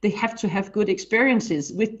event, they have to have good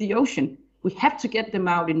experiences with the ocean. We have to get them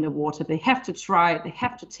out in the water. They have to try it, they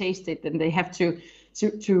have to taste it, and they have to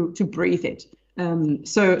breathe it.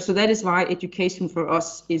 So that is why education for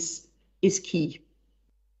us is key.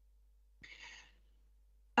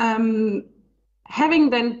 Having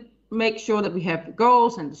then make sure that we have the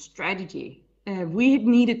goals and the strategy, we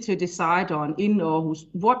needed to decide on in Aarhus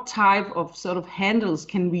what type of sort of handles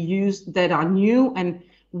can we use that are new, and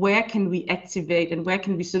where can we activate, and where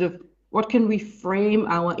can we what can we frame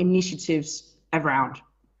our initiatives around.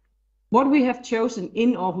 What we have chosen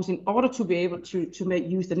in Aarhus in order to be able to make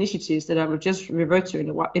youth initiatives that I will just revert to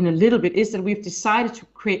in a little bit is that we've decided to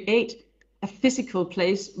create a physical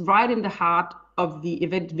place right in the heart of the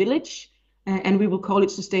event village, and we will call it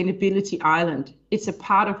Sustainability Island. It's a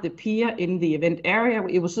part of the pier in the event area.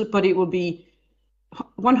 But it will be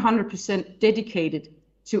 100% dedicated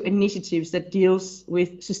to initiatives that deals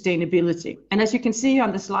with sustainability. And as you can see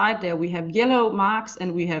on the slide there, we have yellow marks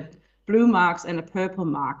and we have blue marks and a purple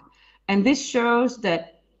mark. And this shows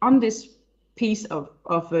that on this piece of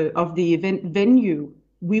the event venue,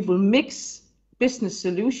 we will mix business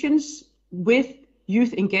solutions with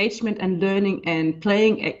youth engagement and learning and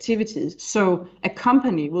playing activities. So a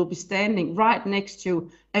company will be standing right next to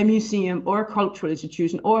a museum or a cultural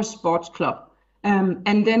institution or a sports club.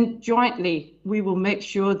 And then jointly, we will make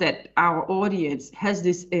sure that our audience has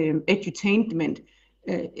this edutainment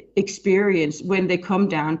experience when they come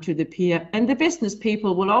down to the pier. And the business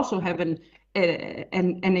people will also have an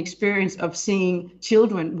experience of seeing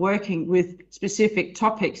children working with specific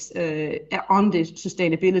topics on the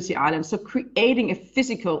Sustainability Island. So creating a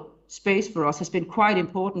physical space for us has been quite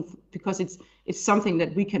important because it's something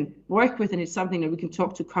that we can work with, and it's something that we can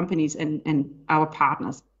talk to companies and our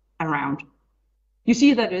partners around. You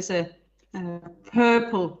see that there's a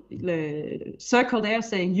purple circle there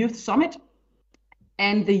saying Youth Summit.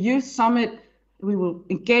 And the Youth Summit, we will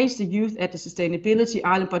engage the youth at the Sustainability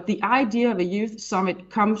Island, but the idea of a Youth Summit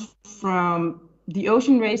comes from the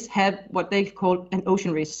Ocean Race have what they call an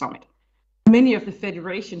Ocean Race Summit. Many of the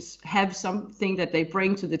federations have something that they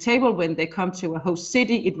bring to the table when they come to a host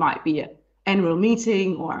city. It might be an annual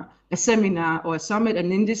meeting or a seminar or a summit.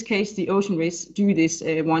 And in this case, the Ocean Race do this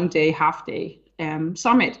one-day, half-day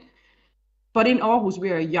summit. But in Aarhus,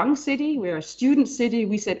 we're a young city, we're a student city.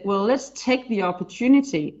 We said, well, let's take the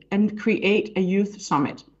opportunity and create a youth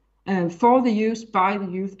summit for the youth, by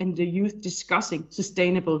the youth, and the youth discussing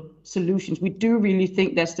sustainable solutions. We do really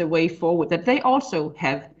think that's the way forward, that they also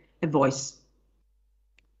have a voice.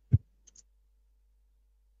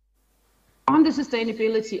 On the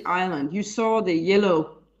Sustainability Island, you saw the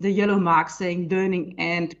yellow mark saying learning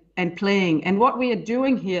and playing. And what we are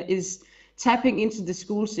doing here is tapping into the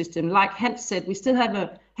school system. Like Hans said, we still have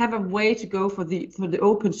a way to go for the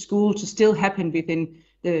open school to still happen within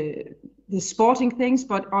the sporting things,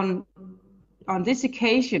 but on this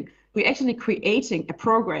occasion, we're actually creating a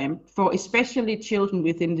program for especially children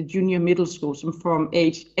within the junior middle schools from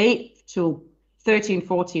age 8 to 13,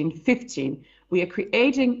 14, 15. We are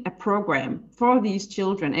creating a program for these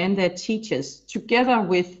children and their teachers together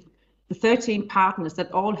with the 13 partners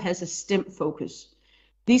that all has a STEM focus.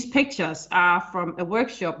 These pictures are from a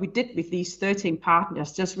workshop we did with these 13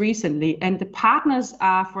 partners just recently. And the partners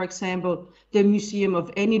are, for example, the Museum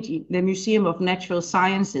of Energy, the Museum of Natural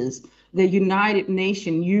Sciences, the United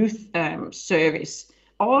Nations Youth Service.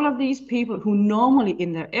 All of these people who normally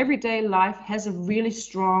in their everyday life has a really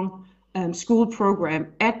strong school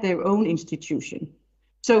program at their own institution.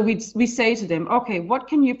 So we say to them, okay, what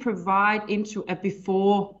can you provide into a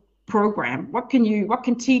before program? What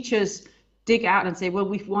can teachers dig out and say, well,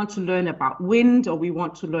 we want to learn about wind, or we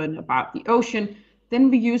want to learn about the ocean? Then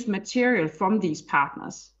we use material from these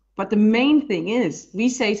partners. But the main thing is, we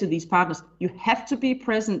say to these partners, you have to be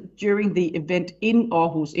present during the event in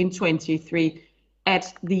Aarhus in 23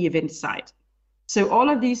 at the event site. So all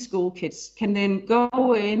of these school kids can then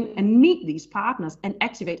go in and meet these partners and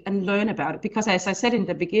activate and learn about it. Because as I said in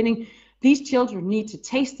the beginning, these children need to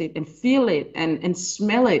taste it and feel it and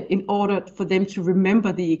smell it in order for them to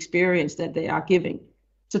remember the experience that they are giving.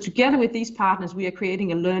 So together with these partners, we are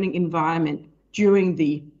creating a learning environment during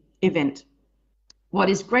the event. What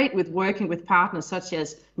is great with working with partners such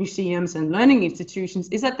as museums and learning institutions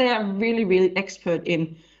is that they are really, really expert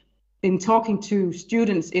in talking to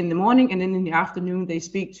students in the morning, and then in the afternoon they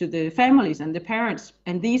speak to the families and the parents.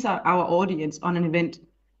 And these are our audience on an event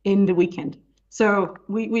in the weekend. So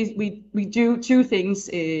we do two things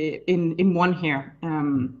in one here.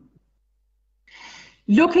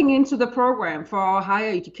 Looking into the program for our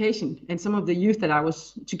higher education and some of the youth that I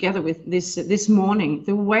was together with this morning,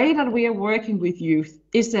 the way that we are working with youth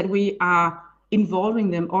is that we are involving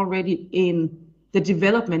them already in the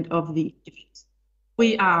development of the events.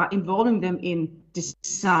 We are involving them in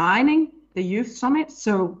designing the youth summit.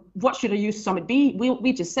 So what should a youth summit be?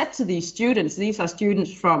 We just said to these students, these are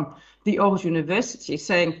students from the Aarhus University,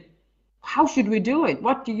 saying, how should we do it?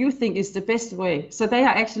 What do you think is the best way? So they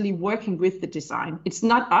are actually working with the design. It's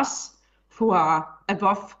not us who are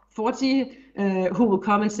above 40 who will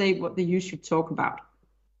come and say what the youth should talk about.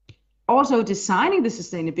 Also designing the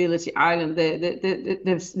Sustainability Island,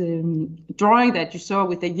 the drawing that you saw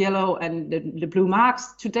with the yellow and the blue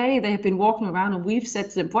marks, today they have been walking around and we've said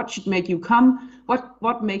to them, what should make you come?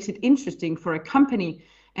 What makes it interesting for a company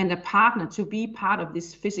and a partner to be part of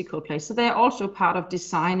this physical place? So they are also part of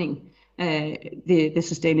designing the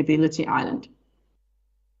Sustainability Island.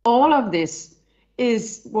 All of this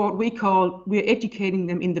is what we're educating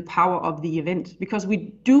them in the power of the event, because we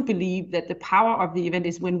do believe that the power of the event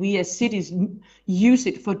is when we as cities use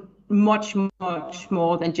it for much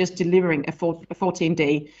more than just delivering a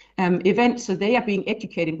 14-day event. So they are being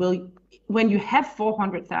educated. Well, when you have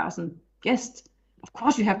 400,000 guests, of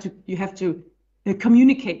course you have to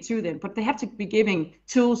communicate to them, but they have to be giving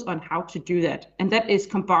tools on how to do that. And that is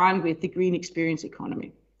combined with the green experience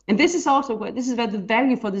economy. And this is where the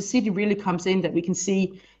value for the city really comes in, that we can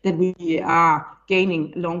see that we are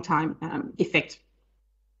gaining long-time effect.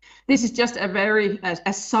 This is just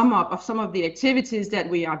a sum up of some of the activities that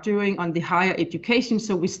we are doing on the higher education.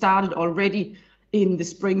 So we started already in the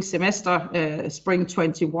spring semester, spring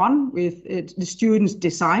 21, with the students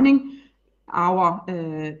designing our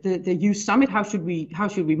the youth summit. How should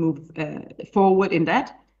we move forward in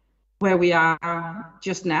that? Where we are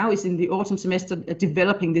just now is in the autumn semester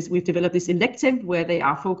developing this. We've developed this elective where they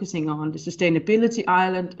are focusing on the sustainability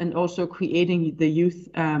island and also creating the youth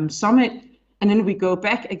summit. And then we go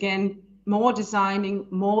back again, more designing,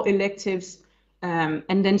 more electives.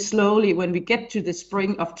 And then slowly, when we get to the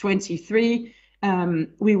spring of 23,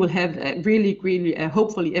 we will have really,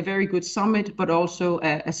 hopefully a very good summit, but also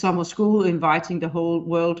a summer school inviting the whole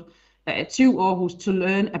world to Aarhus to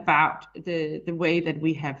learn about the way that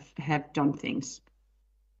we have done things.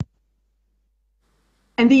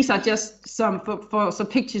 And these are just some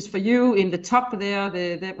pictures for you. In the top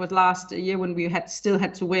there, that was last year when we still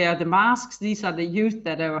had to wear the masks. These are the youth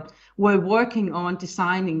that were working on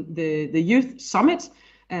designing the youth summit,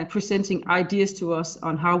 presenting ideas to us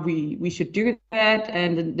on how we should do that.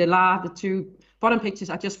 And the two bottom pictures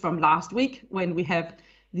are just from last week when we have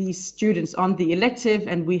these students on the elective,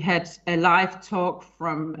 and we had a live talk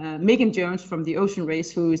from Megan Jones from the Ocean Race,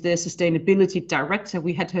 who is their sustainability director.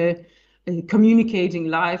 We had her communicating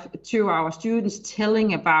live to our students,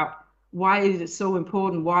 telling about why is it so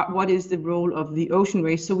important, what is the role of the Ocean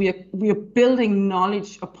Race. So we are building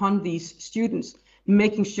knowledge upon these students,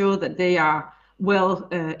 making sure that they are well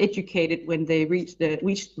educated when they reach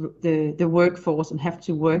the workforce and have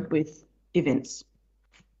to work with events.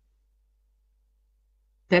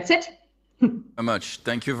 That's it. Very much.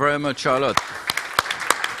 Thank you very much, Charlotte.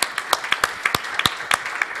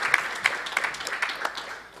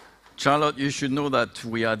 Charlotte, you should know that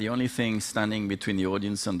we are the only thing standing between the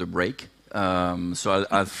audience and the break. So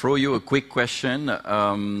I'll throw you a quick question,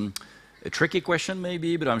 a tricky question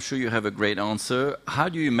maybe, but I'm sure you have a great answer. How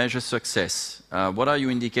do you measure success? What are your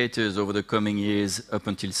indicators over the coming years up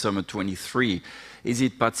until summer 23? Is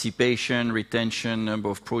it participation, retention, number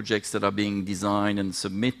of projects that are being designed and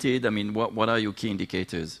submitted? I mean, what are your key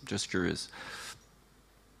indicators? Just curious.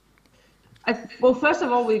 Well, first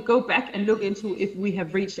of all, we go back and look into if we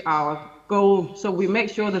have reached our goal. So we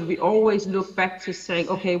make sure that we always look back to saying,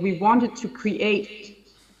 okay, we wanted to create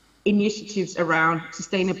initiatives around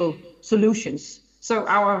sustainable solutions. So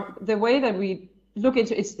the way that we look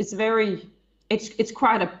into it's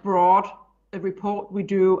quite a broad report we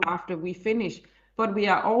do after we finish. But we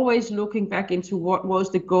are always looking back into what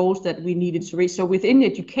was the goals that we needed to reach. So within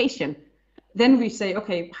education, then we say,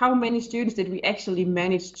 okay, how many students did we actually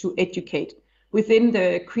manage to educate? Within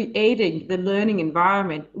the creating the learning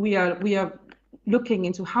environment, we are looking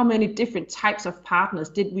into how many different types of partners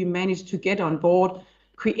did we manage to get on board,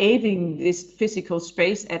 creating this physical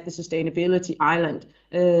space at the Sustainability Island.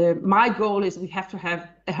 My goal is we have to have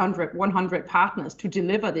 100 partners to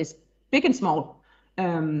deliver this, big and small.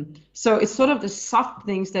 So it's sort of the soft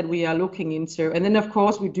things that we are looking into. And then, of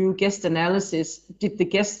course, we do guest analysis. Did the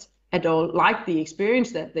guests at all like the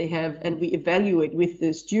experience that they have? And we evaluate with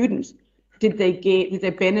the students. Did they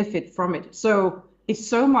benefit from it? So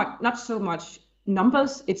it's not so much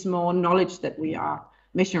numbers, it's more knowledge that we are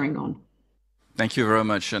measuring on. Thank you very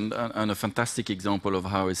much. And a fantastic example of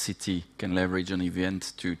how a city can leverage an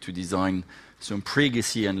event to design some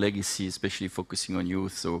pre-legacy and legacy, especially focusing on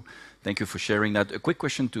youth. So thank you for sharing that. A quick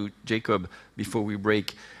question to Jacob before we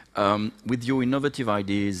break. With your innovative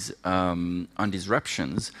ideas on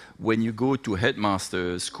disruptions, when you go to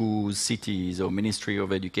headmasters, schools, cities, or Ministry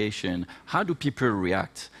of Education, how do people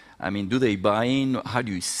react? I mean, do they buy in? How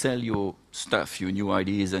do you sell your stuff, your new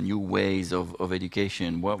ideas and new ways of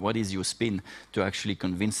education? What is your spin to actually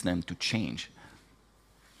convince them to change?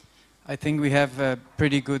 I think we have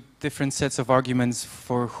pretty good different sets of arguments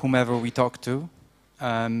for whomever we talk to.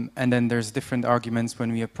 And then there's different arguments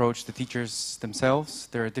when we approach the teachers themselves.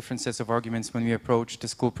 There are different sets of arguments when we approach the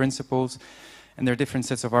school principals. And there are different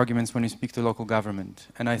sets of arguments when we speak to local government.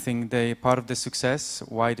 And I think part of the success,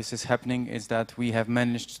 why this is happening, is that we have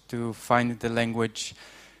managed to find the language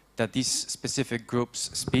that these specific groups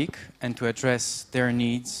speak and to address their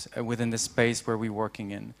needs within the space where we're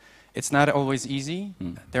working in. It's not always easy.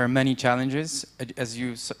 There are many challenges. As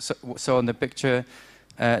you saw in the picture,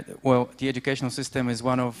 well, the educational system is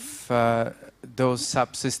one of those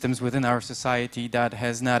subsystems within our society that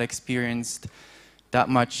has not experienced that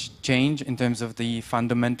much change in terms of the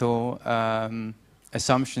fundamental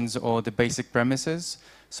assumptions or the basic premises.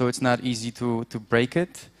 So it's not easy to break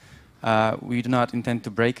it. We do not intend to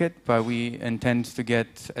break it, but we intend to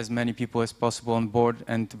get as many people as possible on board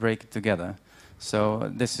and to break it together. So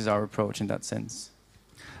this is our approach in that sense.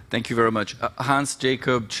 Thank you very much. Hans,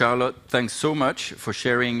 Jacob, Charlotte, thanks so much for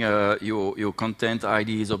sharing your content,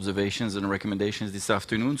 ideas, observations, and recommendations this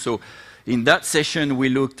afternoon. So in that session, we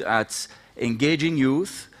looked at engaging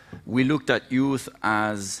youth. We looked at youth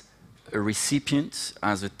as a recipient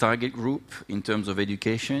as a target group in terms of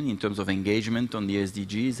education, in terms of engagement on the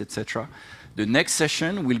SDGs, etc. The next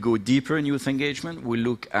session will go deeper in youth engagement. We'll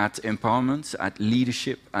look at empowerment, at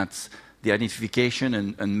leadership, at the identification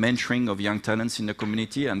and mentoring of young talents in the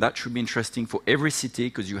community, and that should be interesting for every city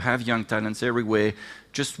because you have young talents everywhere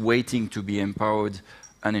just waiting to be empowered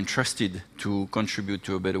and entrusted to contribute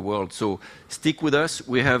to a better world. So stick with us.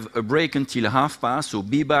 We have a break until past, so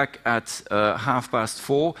be back at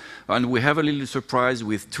 4:30, and we have a little surprise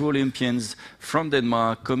with 2 Olympians from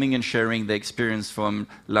Denmark coming and sharing their experience from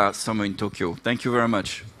last summer in Tokyo. Thank you very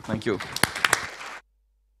much. Thank you.